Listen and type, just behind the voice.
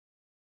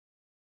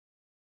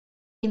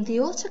In the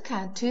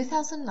AutoCAD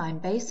 2009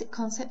 Basic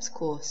Concepts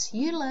course,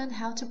 you learn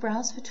how to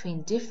browse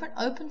between different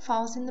open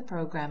files in the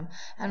program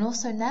and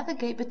also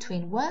navigate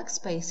between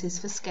workspaces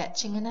for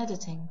sketching and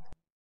editing.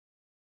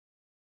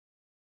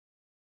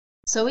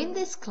 So in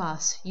this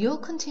class, you'll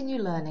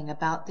continue learning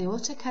about the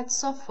AutoCAD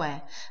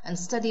software and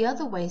study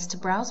other ways to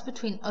browse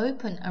between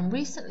open and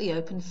recently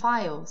opened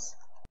files,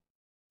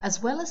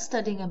 as well as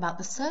studying about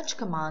the search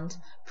command,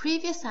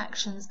 previous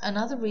actions, and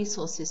other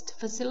resources to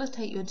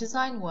facilitate your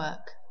design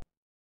work.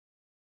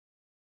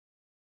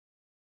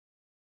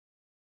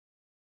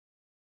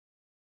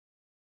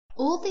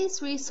 All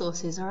these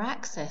resources are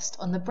accessed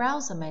on the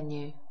Browser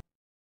menu.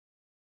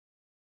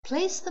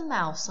 Place the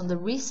mouse on the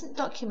Recent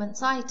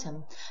Documents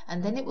item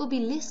and then it will be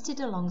listed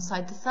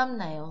alongside the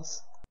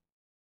thumbnails.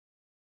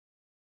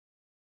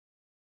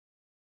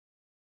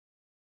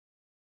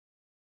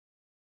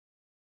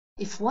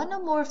 If one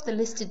or more of the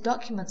listed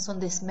documents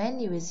on this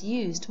menu is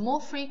used more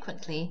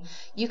frequently,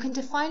 you can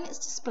define its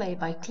display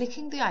by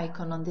clicking the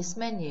icon on this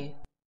menu.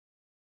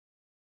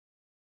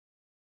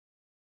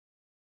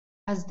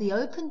 As the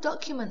Open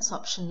Documents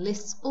option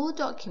lists all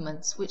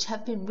documents which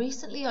have been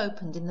recently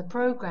opened in the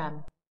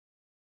program.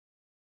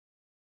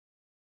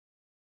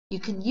 You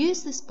can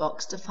use this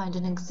box to find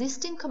an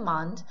existing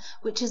command,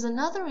 which is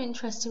another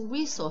interesting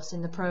resource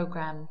in the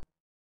program.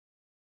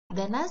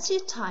 Then as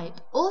you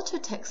type, auto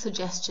text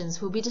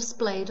suggestions will be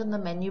displayed on the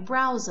menu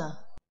browser.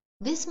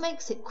 This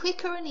makes it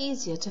quicker and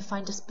easier to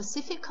find a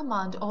specific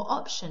command or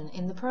option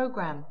in the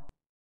program.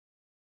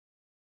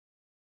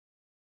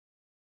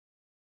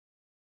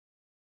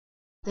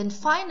 Then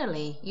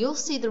finally, you'll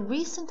see the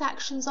Recent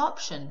Actions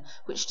option,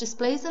 which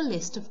displays a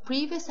list of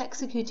previous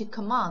executed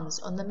commands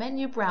on the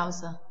menu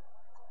browser.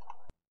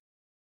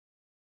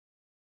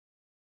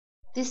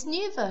 This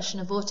new version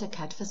of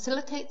AutoCAD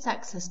facilitates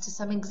access to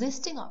some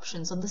existing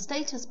options on the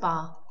status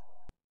bar,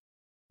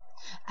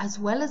 as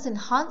well as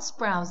enhanced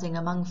browsing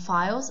among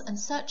files and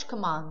search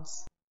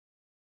commands.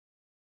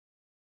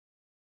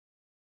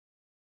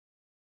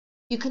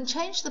 You can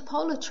change the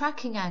polar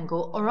tracking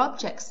angle or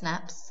object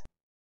snaps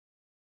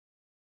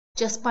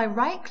just by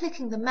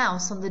right-clicking the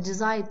mouse on the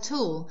desired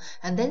tool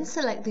and then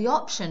select the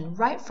option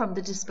right from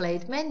the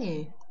displayed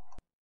menu.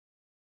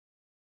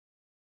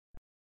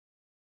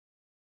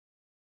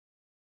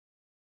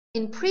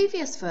 In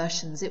previous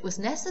versions, it was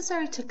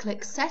necessary to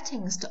click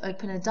Settings to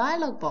open a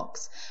dialog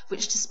box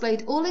which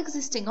displayed all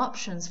existing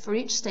options for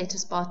each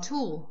status bar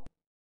tool.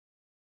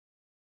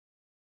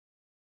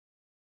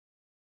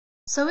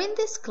 So in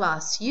this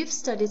class, you've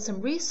studied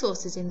some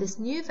resources in this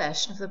new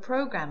version of the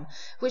program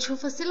which will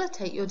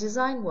facilitate your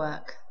design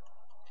work.